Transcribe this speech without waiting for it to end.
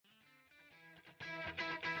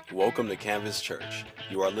Welcome to Canvas Church.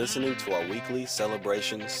 You are listening to our weekly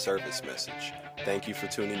celebration service message. Thank you for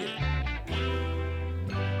tuning in.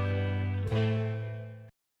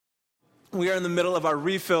 We are in the middle of our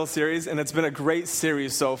refill series, and it's been a great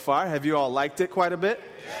series so far. Have you all liked it quite a bit?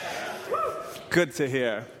 Good to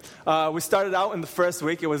hear. We started out in the first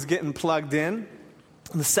week, it was getting plugged in.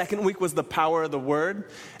 The second week was the power of the word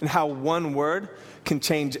and how one word can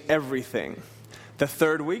change everything. The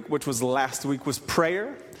third week, which was last week, was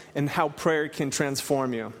prayer and how prayer can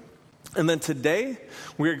transform you. And then today,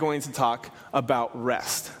 we're going to talk about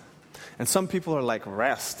rest. And some people are like,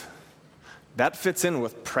 rest? That fits in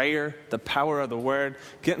with prayer, the power of the word,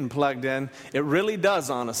 getting plugged in. It really does,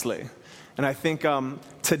 honestly. And I think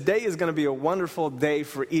today is going to be a wonderful day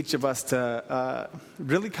for each of us to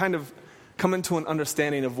really kind of come into an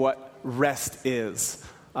understanding of what rest is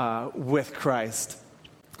with Christ.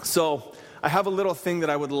 So I have a little thing that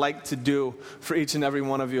I would like to do for each and every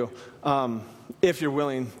one of you, if you're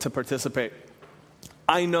willing to participate.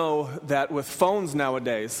 I know that with phones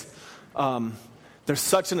nowadays, there's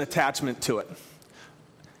such an attachment to it.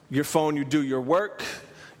 Your phone, you do your work,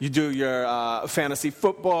 you do your fantasy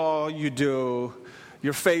football, you do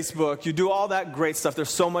your Facebook, you do all that great stuff. There's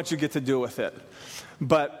so much you get to do with it.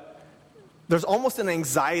 But there's almost an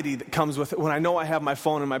anxiety that comes with it when I know I have my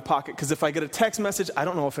phone in my pocket. Because if I get a text message, I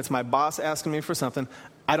don't know if it's my boss asking me for something.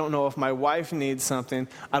 I don't know if my wife needs something.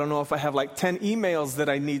 I don't know if I have like 10 emails that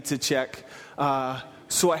I need to check.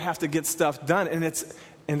 So I have to get stuff done. And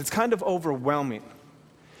it's kind of overwhelming.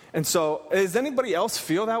 And so, does anybody else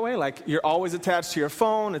feel that way? Like you're always attached to your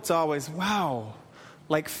phone. It's always, wow,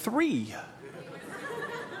 like 3.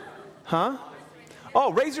 Huh?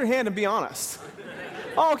 Oh, raise your hand and be honest.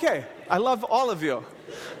 Oh, okay. I love all of you.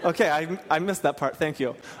 Okay, I missed that part. Thank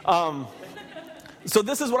you. So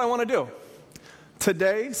this is what I want to do.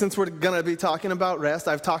 Today, since we're going to be talking about rest,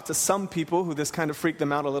 I've talked to some people who this kind of freaked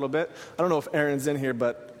them out a little bit. I don't know if Erin's in here,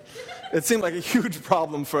 but it seemed like a huge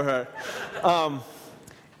problem for her.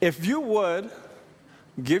 If you would,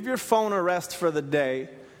 give your phone a rest for the day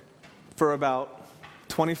for about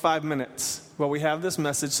 25 minutes while we have this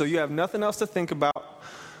message, so you have nothing else to think about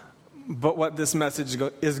but what this message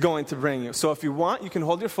is going to bring you. So if you want, you can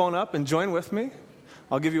hold your phone up and join with me.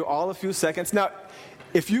 I'll give you all a few seconds. Now,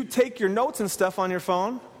 if you take your notes and stuff on your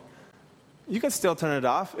phone, you can still turn it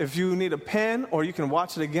off. If you need a pen or you can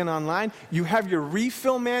watch it again online, you have your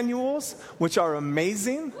refill manuals, which are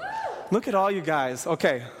amazing. Look at all you guys.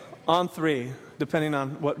 Okay, on 3, depending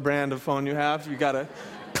on what brand of phone you have, you got to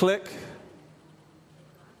click,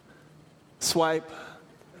 swipe.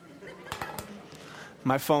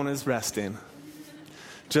 My phone is resting,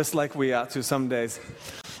 just like we ought to some days.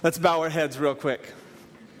 Let's bow our heads real quick.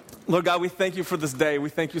 Lord God, we thank you for this day. We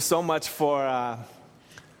thank you so much for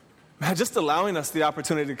just allowing us the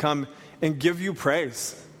opportunity to come and give you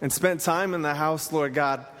praise and spend time in the house, Lord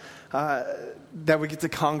God, that we get to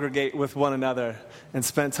congregate with one another and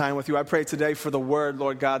spend time with you. I pray today for the word,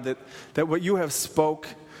 Lord God, that what you have spoke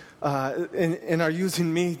and are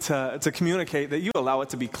using me to communicate, that you allow it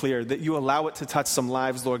to be clear, that you allow it to touch some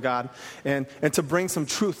lives, Lord God, and to bring some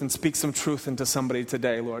truth and speak some truth into somebody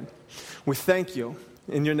today, Lord. We thank you.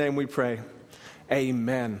 In your name we pray.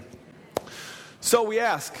 Amen. So we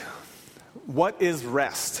ask, what is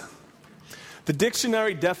rest? The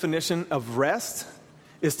dictionary definition of rest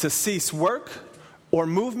is to cease work or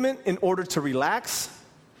movement in order to relax,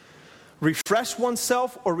 refresh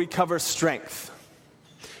oneself, or recover strength.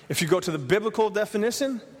 If you go to the biblical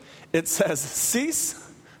definition, it says cease,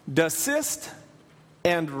 desist,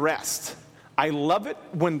 and rest. I love it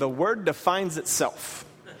when the word defines itself.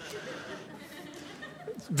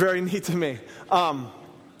 It's very neat to me.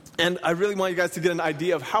 And I really want you guys to get an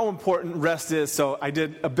idea of how important rest is. So I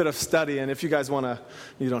did a bit of study, and if you guys want to,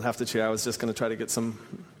 you don't have to cheer. I was just going to try to get some,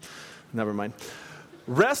 never mind.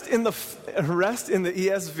 Rest in the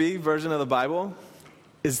ESV version of the Bible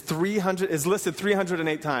is listed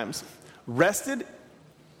 308 times. Rested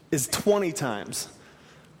is 20 times.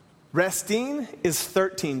 Resting is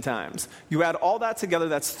 13 times. You add all that together,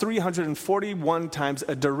 that's 341 times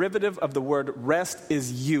a derivative of the word rest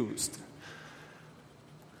is used.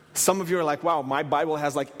 Some of you are like, wow, my Bible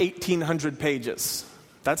has like 1,800 pages.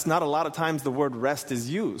 That's not a lot of times the word rest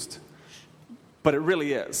is used, but it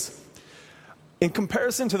really is. In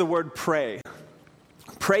comparison to the word pray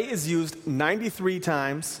is used 93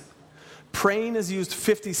 times. Praying is used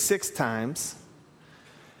 56 times.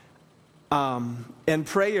 And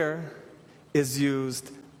prayer is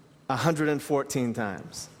used 114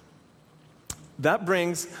 times. That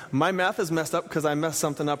brings, my math is messed up because I messed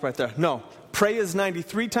something up right there. No, Pray is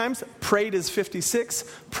 93 times, prayed is 56,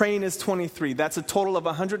 praying is 23. That's a total of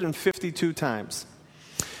 152 times.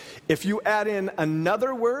 If you add in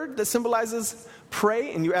another word that symbolizes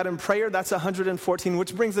pray, and you add in prayer, that's 114,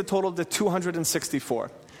 which brings the total to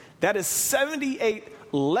 264. That is 78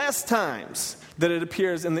 less times that it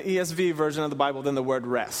appears in the ESV version of the Bible than the word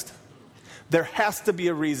rest. There has to be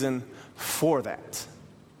a reason for that.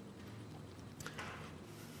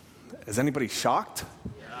 Is anybody shocked?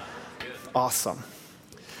 Awesome.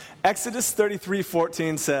 Exodus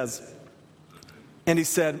 33:14 says, and he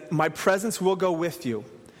said, my presence will go with you,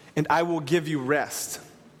 and I will give you rest.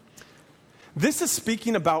 This is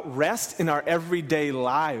speaking about rest in our everyday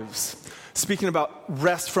lives, speaking about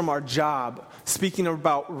rest from our job, speaking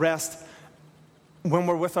about rest when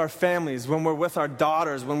we're with our families, when we're with our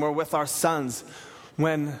daughters, when we're with our sons,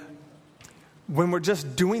 when we're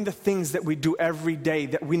just doing the things that we do every day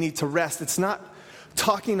that we need to rest. It's not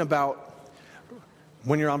talking about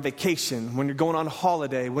when you're on vacation, when you're going on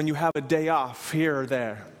holiday, when you have a day off here or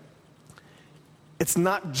there. It's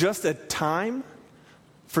not just a time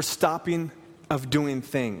for stopping of doing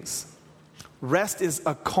things. Rest is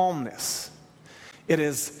a calmness. It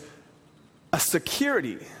is a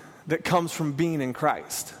security that comes from being in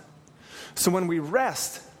Christ. So when we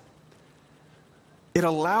rest, it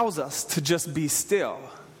allows us to just be still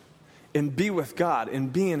and be with God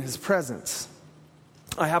and be in His presence.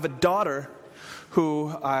 I have a daughter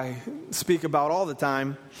who I speak about all the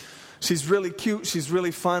time. She's really cute, she's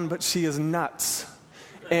really fun, but she is nuts.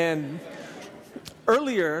 And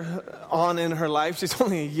earlier on in her life, she's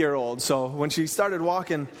only a year old, so when she started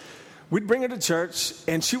walking, we'd bring her to church,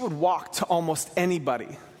 and she would walk to almost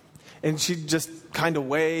anybody. And she'd just kind of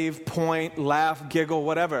wave, point, laugh, giggle,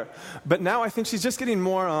 whatever. But now I think she's just getting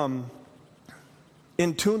more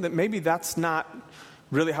in tune that maybe that's not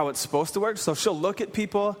really how it's supposed to work. So she'll look at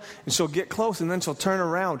people, and she'll get close, and then she'll turn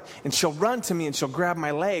around, and she'll run to me, and she'll grab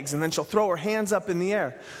my legs, and then she'll throw her hands up in the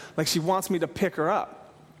air like she wants me to pick her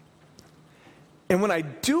up. And when I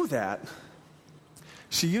do that,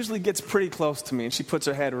 she usually gets pretty close to me, and she puts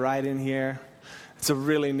her head right in here. It's a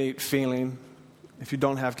really neat feeling. If you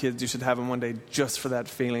don't have kids, you should have them one day just for that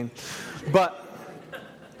feeling. But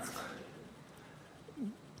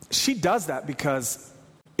she does that because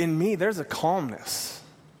in me, there's a calmness.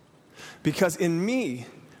 Because in me,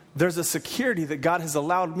 there's a security that God has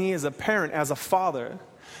allowed me as a parent, as a father,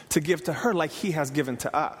 to give to her like He has given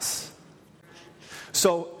to us.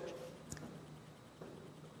 So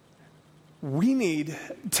we need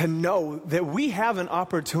to know that we have an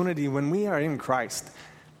opportunity when we are in Christ,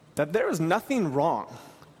 that there is nothing wrong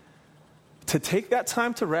to take that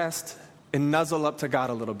time to rest and nuzzle up to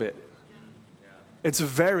God a little bit. It's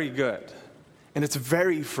very good, and it's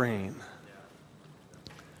very freeing.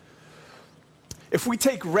 If we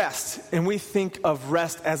take rest and we think of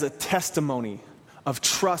rest as a testimony of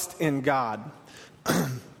trust in God,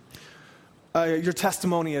 your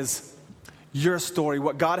testimony is your story,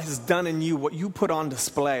 what God has done in you, what you put on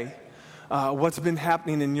display, what's been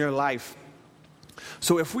happening in your life.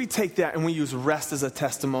 So if we take that and we use rest as a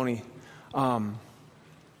testimony,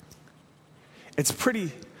 it's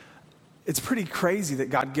pretty crazy that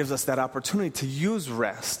God gives us that opportunity to use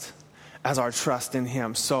rest as our trust in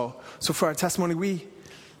Him. So for our testimony,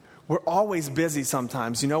 we're always busy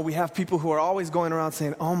sometimes. You know, we have people who are always going around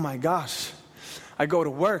saying, oh my gosh, I go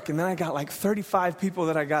to work, and then I got like 35 people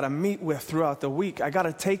that I got to meet with throughout the week. I got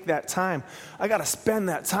to take that time. I got to spend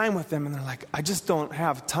that time with them. And they're like, I just don't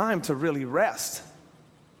have time to really rest.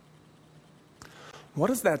 What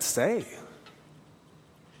does that say?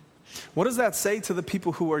 What does that say to the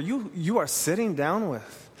people who you are sitting down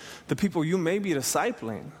with, the people you may be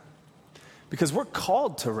discipling? Because we're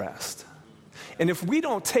called to rest. And if we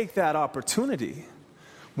don't take that opportunity,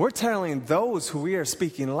 we're telling those who we are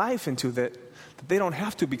speaking life into that they don't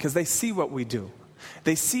have to, because they see what we do.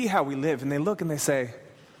 They see how we live, and they look and they say,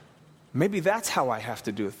 maybe that's how I have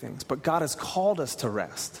to do things. But God has called us to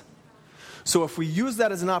rest. So if we use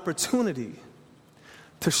that as an opportunity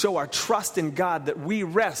to show our trust in God, that we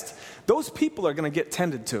rest, those people are going to get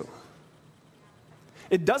tended to.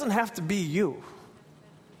 It doesn't have to be you.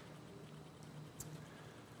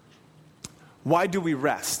 Why do we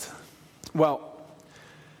rest? Well,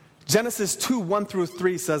 Genesis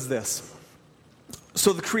 2:1-3 says this.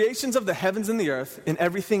 So the creations of the heavens and the earth and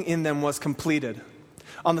everything in them was completed.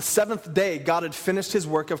 On the seventh day, God had finished His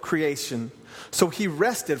work of creation, so He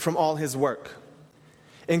rested from all His work.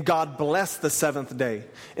 And God blessed the seventh day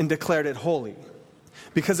and declared it holy,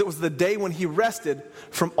 because it was the day when He rested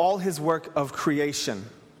from all His work of creation.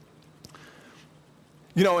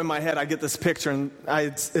 You know, in my head, I get this picture, and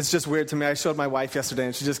it's just weird to me. I showed my wife yesterday,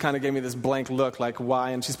 and she just kind of gave me this blank look, like, why?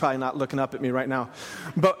 And she's probably not looking up at me right now.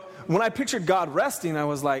 But when I pictured God resting, I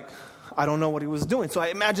was like, I don't know what he was doing. So I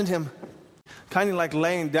imagined him kind of like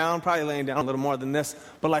laying down, probably laying down a little more than this,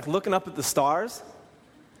 but like looking up at the stars.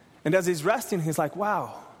 And as he's resting, he's like,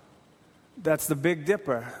 wow, that's the Big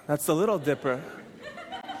Dipper. That's the Little Dipper.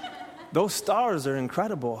 Those stars are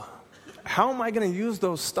incredible. How am I going to use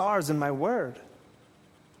those stars in my word?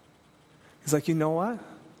 He's like, you know what?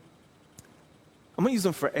 I'm going to use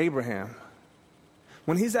them for Abraham.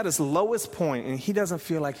 When he's at his lowest point and he doesn't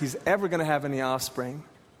feel like he's ever going to have any offspring,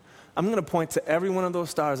 I'm going to point to every one of those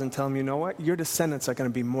stars and tell him, you know what? Your descendants are going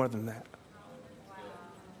to be more than that.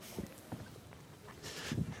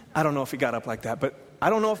 I don't know if he got up like that, but I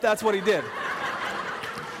don't know if that's what he did.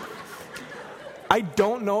 I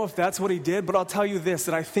don't know if that's what he did, but I'll tell you this,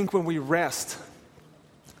 that I think when we rest,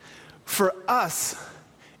 for us,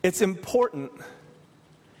 it's important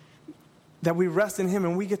that we rest in him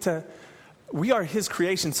and we are his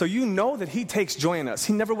creation. So you know that he takes joy in us.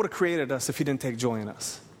 He never would have created us if he didn't take joy in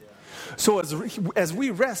us. So as we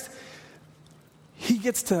rest, he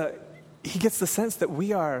gets the sense that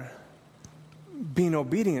we are being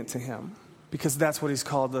obedient to him because that's what he's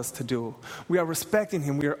called us to do. We are respecting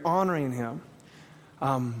him. We are honoring him.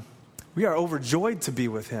 We are overjoyed to be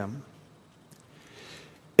with him.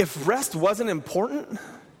 If rest wasn't important,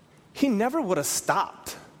 he never would have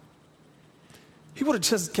stopped. He would have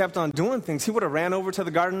just kept on doing things. He would have ran over to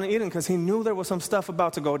the Garden of Eden because he knew there was some stuff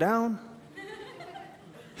about to go down.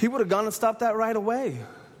 He would have gone and stopped that right away.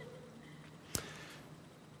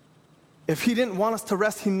 If he didn't want us to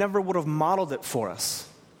rest, he never would have modeled it for us.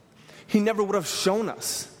 He never would have shown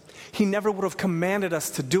us. He never would have commanded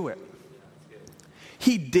us to do it.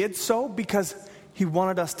 He did so because he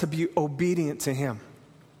wanted us to be obedient to him.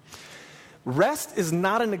 Rest is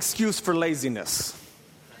not an excuse for laziness.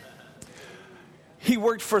 He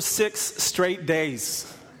worked for 6 straight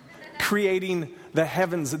days, creating the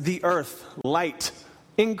heavens, the earth, light,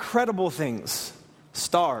 incredible things,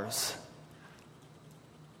 stars.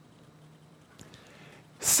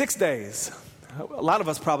 6 days. A lot of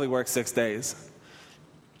us probably work 6 days.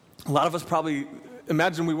 A lot of us probably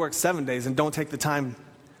imagine we work 7 days and don't take the time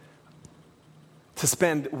to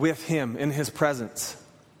spend with him in his presence.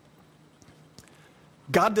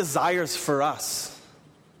 God desires for us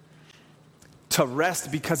to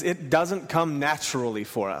rest because it doesn't come naturally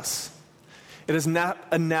for us. It is not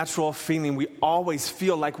a natural feeling. We always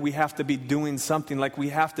feel like we have to be doing something, like we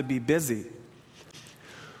have to be busy.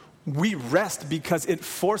 We rest because it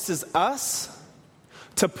forces us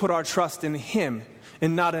to put our trust in him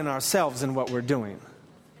and not in ourselves and what we're doing.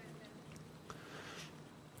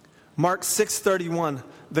 Mark 6:31,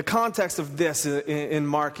 the context of this in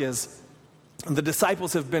Mark is the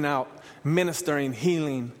disciples have been out ministering,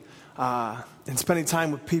 healing, and spending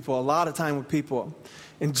time with people, a lot of time with people.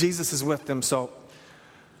 And Jesus is with them. So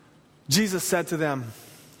Jesus said to them,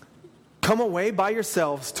 come away by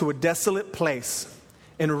yourselves to a desolate place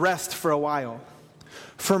and rest for a while.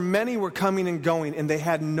 For many were coming and going, and they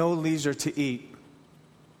had no leisure to eat.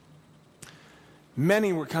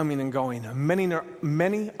 Many were coming and going.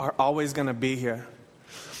 Many are always going to be here.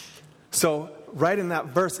 So right in that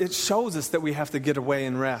verse, it shows us that we have to get away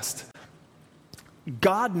and rest.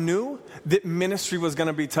 God knew that ministry was going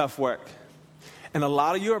to be tough work. And a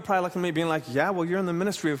lot of you are probably looking at me being like, yeah, well, you're in the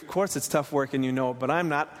ministry. Of course it's tough work and you know it, but I'm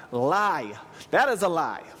not. Lie. That is a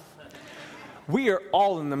lie. We are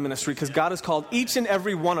all in the ministry because God has called each and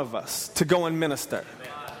every one of us to go and minister.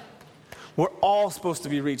 We're all supposed to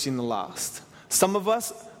be reaching the lost. Some of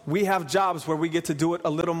us, we have jobs where we get to do it a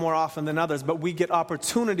little more often than others, but we get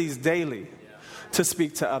opportunities daily to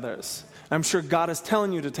speak to others. I'm sure God is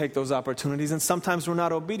telling you to take those opportunities, and sometimes we're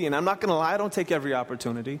not obedient. I'm not going to lie, I don't take every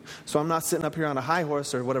opportunity, so I'm not sitting up here on a high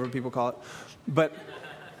horse or whatever people call it. But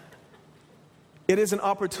it is an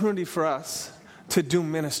opportunity for us to do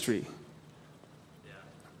ministry.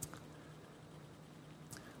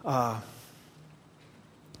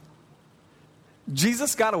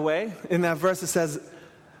 Jesus got away. In that verse it says,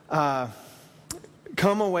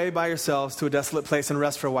 come away by yourselves to a desolate place and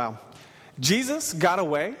rest for a while. Jesus got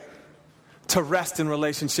away to rest in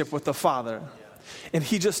relationship with the Father. And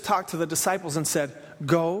he just talked to the disciples and said,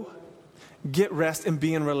 go, get rest, and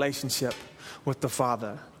be in relationship with the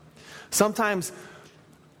Father. Sometimes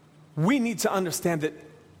we need to understand that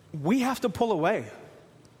we have to pull away.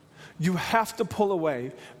 You have to pull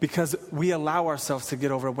away because we allow ourselves to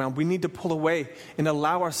get overwhelmed. We need to pull away and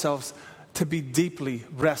allow ourselves to be deeply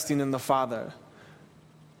resting in the Father.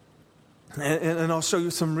 And I'll show you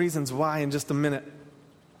some reasons why in just a minute.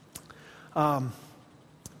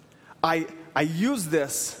 I use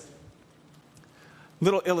this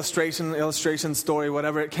little illustration story,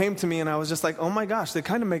 whatever. It came to me and I was just like, oh my gosh, that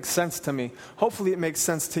kind of makes sense to me. Hopefully it makes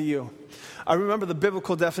sense to you. I remember the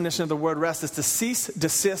biblical definition of the word rest is to cease,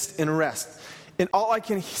 desist, and rest. And all I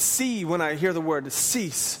can see when I hear the word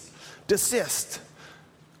cease, desist.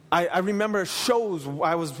 I remember shows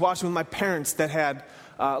I was watching with my parents that had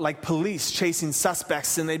like police chasing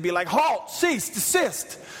suspects, and they'd be like, halt, cease,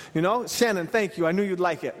 desist. You know, Shannon, thank you. I knew you'd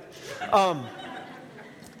like it.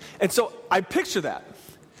 And so I picture that.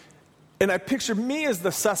 And I picture me as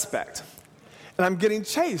the suspect. And I'm getting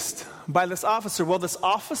chased by this officer. Well, this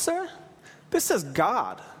officer, this is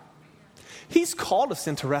God. He's called us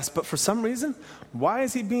into rest, but for some reason, why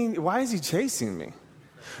is he chasing me?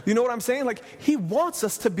 You know what I'm saying? Like, he wants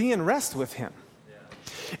us to be in rest with him.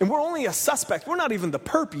 And we're only a suspect. We're not even the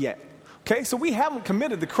perp yet. Okay? So we haven't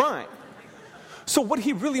committed the crime. So what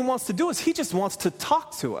he really wants to do is he just wants to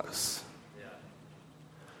talk to us.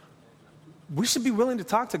 We should be willing to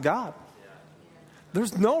talk to God.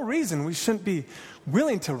 There's no reason we shouldn't be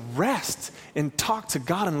willing to rest and talk to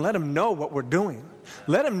God and let him know what we're doing.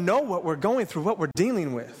 Let him know what we're going through, what we're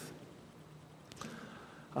dealing with.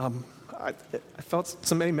 I felt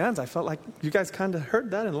some amens. I felt like you guys kind of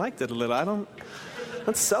heard that and liked it a little.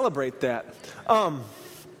 Let's celebrate that.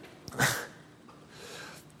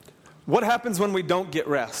 What happens when we don't get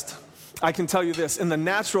rest? I can tell you this. In the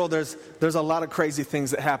natural, there's a lot of crazy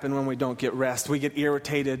things that happen when we don't get rest. We get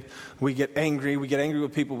irritated. We get angry. We get angry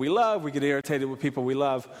with people we love. We get irritated with people we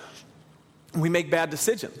love. We make bad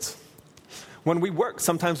decisions. When we work,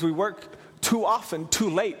 sometimes we work too often,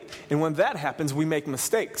 too late. And when that happens, we make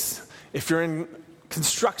mistakes. If you're in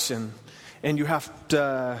construction and you have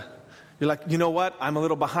to, you're like, you know what? I'm a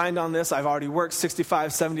little behind on this. I've already worked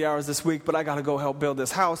 65, 70 hours this week, but I got to go help build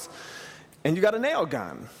this house. And you got a nail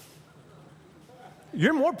gun.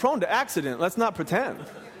 You're more prone to accident. Let's not pretend.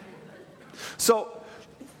 So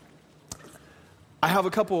I have a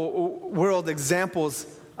couple world examples.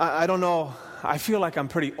 I don't know. I feel like I'm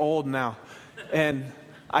pretty old now. And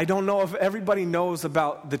I don't know if everybody knows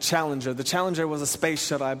about the Challenger. The Challenger was a space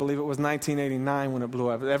shuttle. I believe it was 1989 when it blew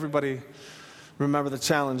up. Everybody remember the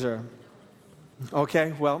Challenger?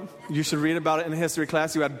 Okay, well, you should read about it in history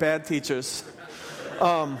class. You had bad teachers.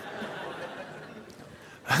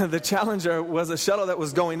 The Challenger was a shuttle that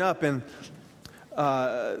was going up, and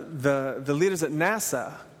the leaders at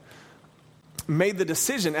NASA made the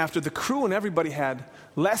decision after the crew and everybody had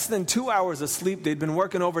less than 2 hours of sleep. They'd been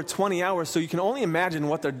working over 20 hours, so you can only imagine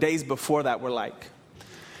what their days before that were like.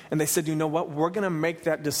 And they said, you know what, we're going to make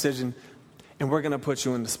that decision, and we're going to put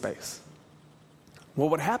you into space. Well,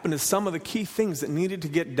 what happened is some of the key things that needed to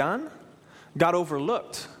get done got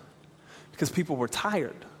overlooked because people were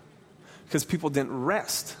tired, because people didn't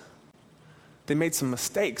rest. They made some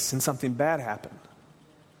mistakes, and something bad happened.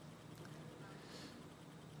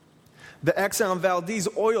 The Exxon Valdez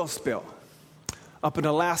oil spill up in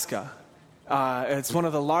Alaska. It's one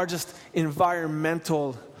of the largest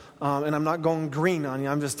environmental, and I'm not going green on you,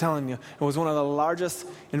 I'm just telling you, it was one of the largest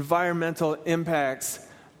environmental impacts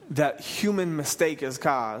that human mistake has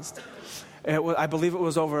caused. I believe it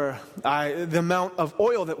was over, the amount of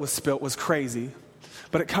oil that was spilt was crazy,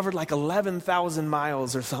 but it covered like 11,000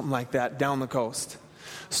 miles or something like that down the coast.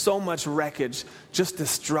 So much wreckage, just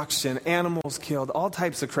destruction, animals killed, all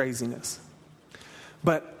types of craziness.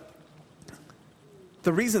 But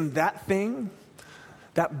the reason that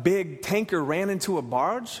big tanker ran into a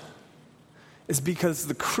barge is because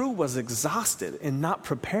the crew was exhausted and not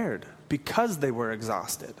prepared because they were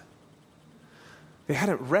exhausted. They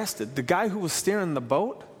hadn't rested. The guy who was steering the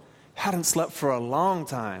boat hadn't slept for a long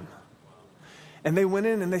time. And they went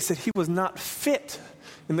in and they said he was not fit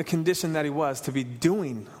in the condition that he was to be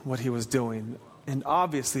doing what he was doing. And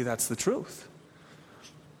obviously that's the truth.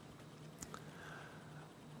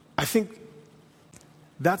 I think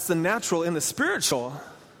that's the natural. In the spiritual,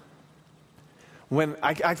 when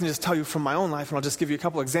I can just tell you from my own life, and I'll just give you a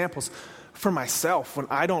couple examples. For myself, when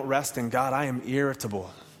I don't rest in God, I am irritable.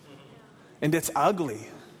 And it's ugly.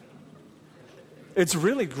 It's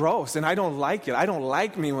really gross, and I don't like it. I don't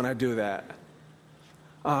like me when I do that.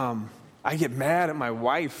 I get mad at my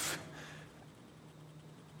wife.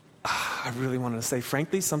 I really wanted to say,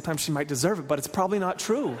 frankly, sometimes she might deserve it, but it's probably not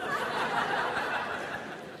true.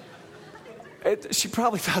 She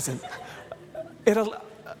probably doesn't.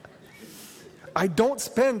 I don't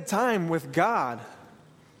spend time with God.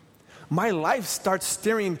 My life starts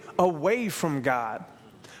steering away from God.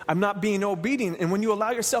 I'm not being obedient. And when you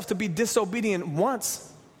allow yourself to be disobedient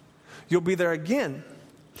once, you'll be there again.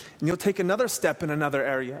 And you'll take another step in another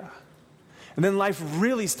area. And then life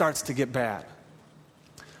really starts to get bad.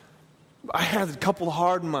 I had a couple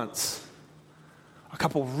hard months, a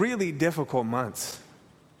couple really difficult months.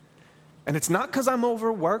 And it's not because I'm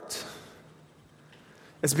overworked.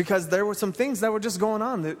 It's because there were some things that were just going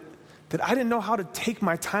on that I didn't know how to take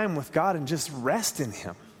my time with God and just rest in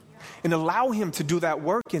Him and allow Him to do that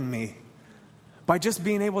work in me by just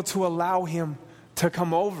being able to allow Him to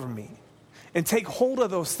come over me and take hold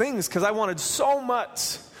of those things, because I wanted so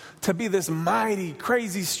much to be this mighty,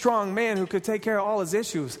 crazy, strong man who could take care of all his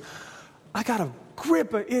issues. I got a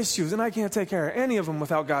grip of issues and I can't take care of any of them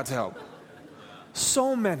without God's help.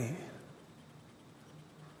 So many.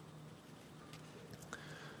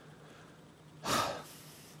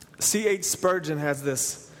 C.H. Spurgeon has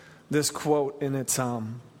this quote, and it's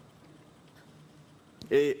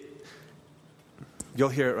you'll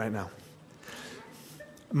hear it right now.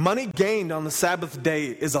 Money gained on the Sabbath day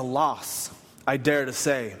is a loss, I dare to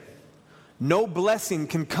say. No blessing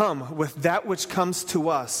can come with that which comes to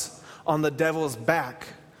us on the devil's back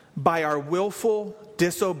by our willful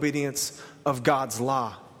disobedience of God's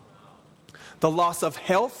law. The loss of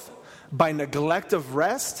health by neglect of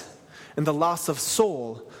rest, and the loss of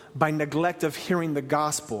soul by neglect of hearing the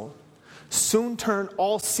gospel soon turn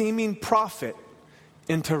all seeming profit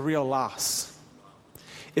into real loss.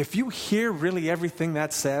 If you hear really everything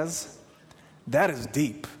that says, that is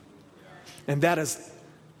deep. And that is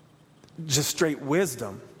just straight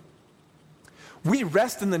wisdom. We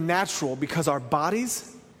rest in the natural because our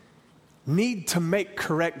bodies need to make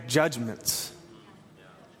correct judgments.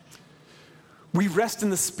 We rest in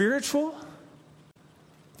the spiritual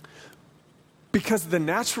because the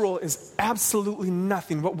natural is absolutely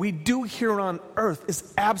nothing. What we do here on earth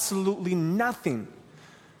is absolutely nothing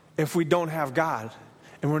if we don't have God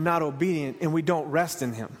and we're not obedient and we don't rest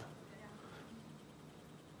in Him.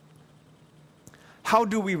 How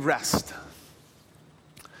do we rest?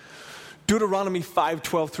 Deuteronomy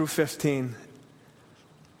 5:12 through 15.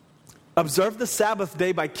 Observe the Sabbath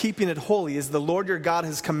day by keeping it holy, as the Lord your God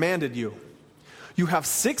has commanded you. You have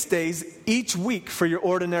 6 days each week for your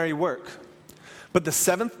ordinary work. But the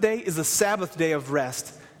seventh day is a Sabbath day of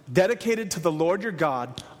rest, dedicated to the Lord your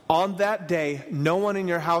God. On that day, no one in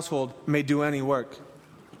your household may do any work.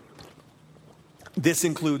 This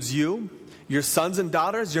includes you, your sons and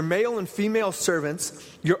daughters, your male and female servants,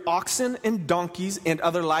 your oxen and donkeys and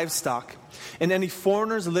other livestock, and any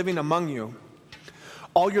foreigners living among you.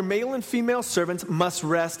 All your male and female servants must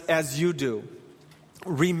rest as you do.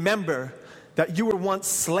 Remember that you were once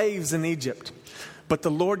slaves in Egypt, but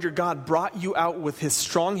the Lord your God brought you out with His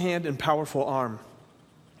strong hand and powerful arm.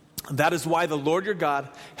 That is why the Lord your God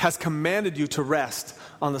has commanded you to rest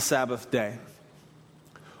on the Sabbath day.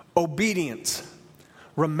 Obedience,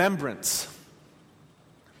 remembrance.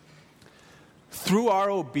 Through our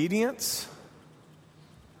obedience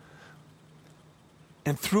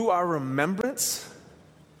and through our remembrance,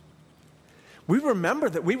 we remember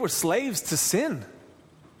that we were slaves to sin.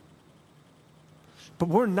 But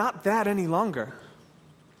we're not that any longer.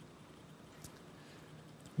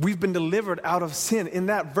 We've been delivered out of sin. In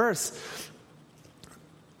that verse,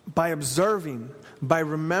 by observing, by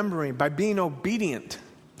remembering, by being obedient,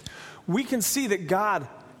 we can see that God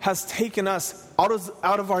has taken us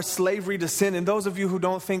out of our slavery to sin. And those of you who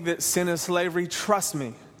don't think that sin is slavery, trust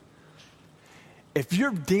me. If you're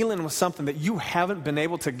dealing with something that you haven't been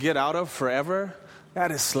able to get out of forever, that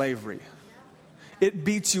is slavery. It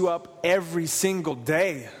beats you up every single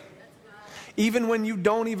day. Even when you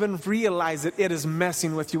don't even realize it, it is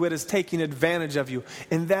messing with you. It is taking advantage of you.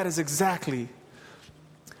 And that is exactly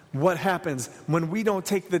what happens when we don't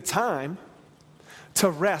take the time to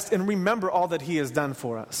rest and remember all that He has done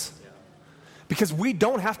for us. Because we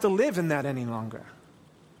don't have to live in that any longer.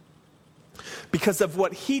 Because of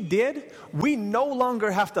what He did, we no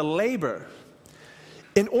longer have to labor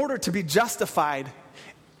in order to be justified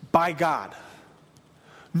by God.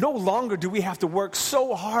 No longer do we have to work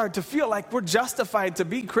so hard to feel like we're justified to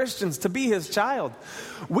be Christians, to be His child.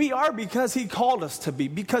 We are because He called us to be,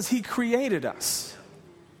 because He created us.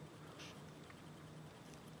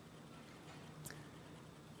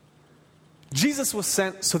 Jesus was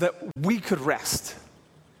sent so that we could rest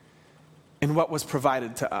in what was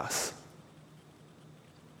provided to us.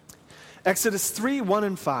 Exodus 3:1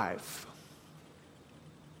 and 5.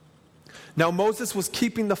 Now Moses was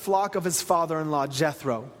keeping the flock of his father-in-law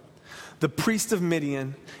Jethro, the priest of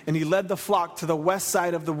Midian, and he led the flock to the west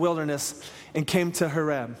side of the wilderness and came to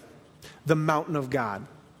Horeb, the mountain of God.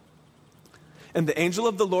 And the angel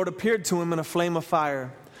of the Lord appeared to him in a flame of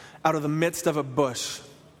fire out of the midst of a bush.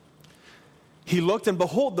 He looked, and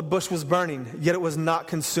behold, the bush was burning, yet it was not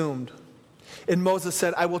consumed. And Moses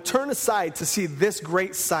said, I will turn aside to see this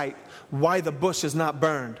great sight, why the bush is not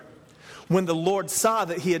burned. When the Lord saw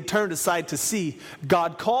that he had turned aside to see,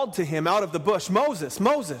 God called to him out of the bush, "Moses,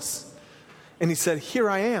 Moses." And he said, "Here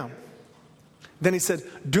I am." Then he said,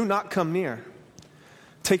 "Do not come near.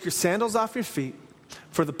 Take your sandals off your feet,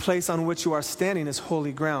 for the place on which you are standing is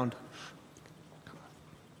holy ground."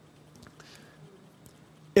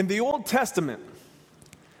 In the Old Testament,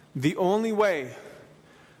 the only way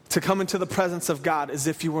to come into the presence of God is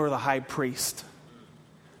if you were the high priest.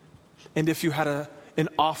 And if you had an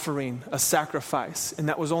offering, a sacrifice, and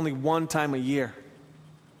that was only one time a year.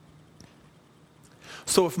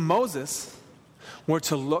 So if Moses were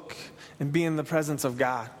to look and be in the presence of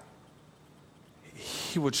God,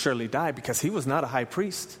 he would surely die because he was not a high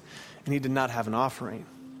priest and he did not have an offering.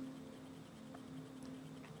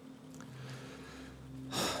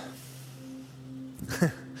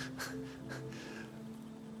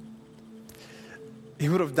 He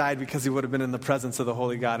would have died because he would have been in the presence of the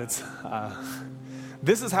Holy God.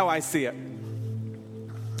 This is how I see it.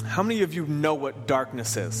 How many of you know what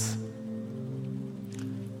darkness is?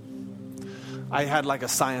 I had like a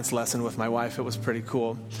science lesson with my wife. It was pretty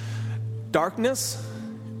cool. Darkness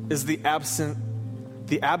is the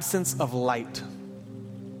absence of light.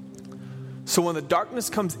 So when the darkness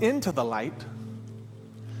comes into the light,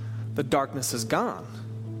 the darkness is gone.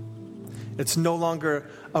 It's no longer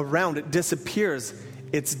around. It disappears.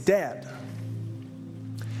 It's dead.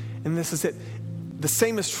 And this is it. The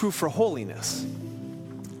same is true for holiness.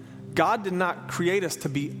 God did not create us to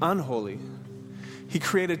be unholy. He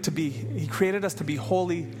created us to be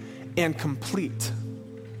holy and complete.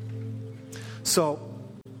 So,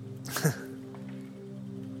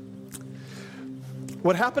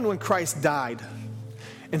 what happened when Christ died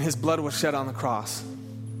and his blood was shed on the cross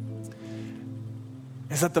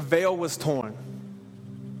is that the veil was torn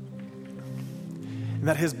and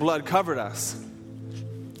that his blood covered us.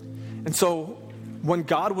 And so when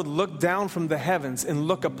God would look down from the heavens and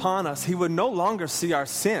look upon us, he would no longer see our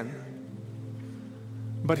sin,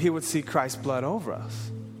 but he would see Christ's blood over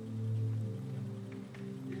us.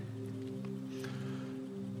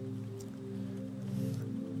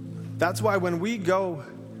 That's why when we go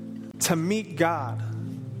to meet God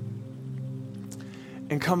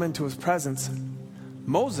and come into his presence,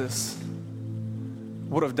 Moses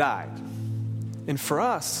would have died. And for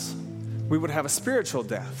us, we would have a spiritual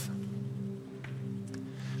death.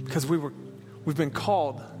 Because we've been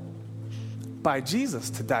called by Jesus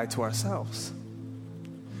to die to ourselves.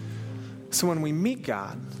 So when we meet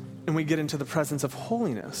God and we get into the presence of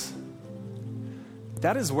holiness,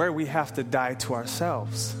 that is where we have to die to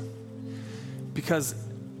ourselves. Because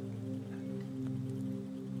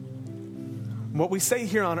what we say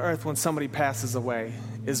here on earth when somebody passes away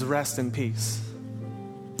is rest in peace.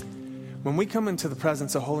 When we come into the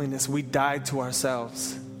presence of holiness, we die to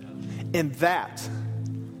ourselves. And that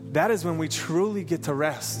is when we truly get to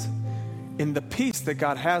rest in the peace that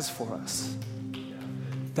God has for us.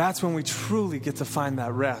 That's when we truly get to find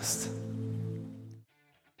that rest.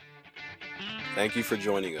 Thank you for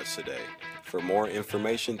joining us today. For more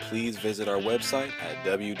information, please visit our website at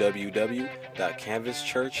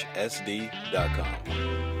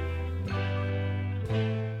www.canvaschurchsd.com.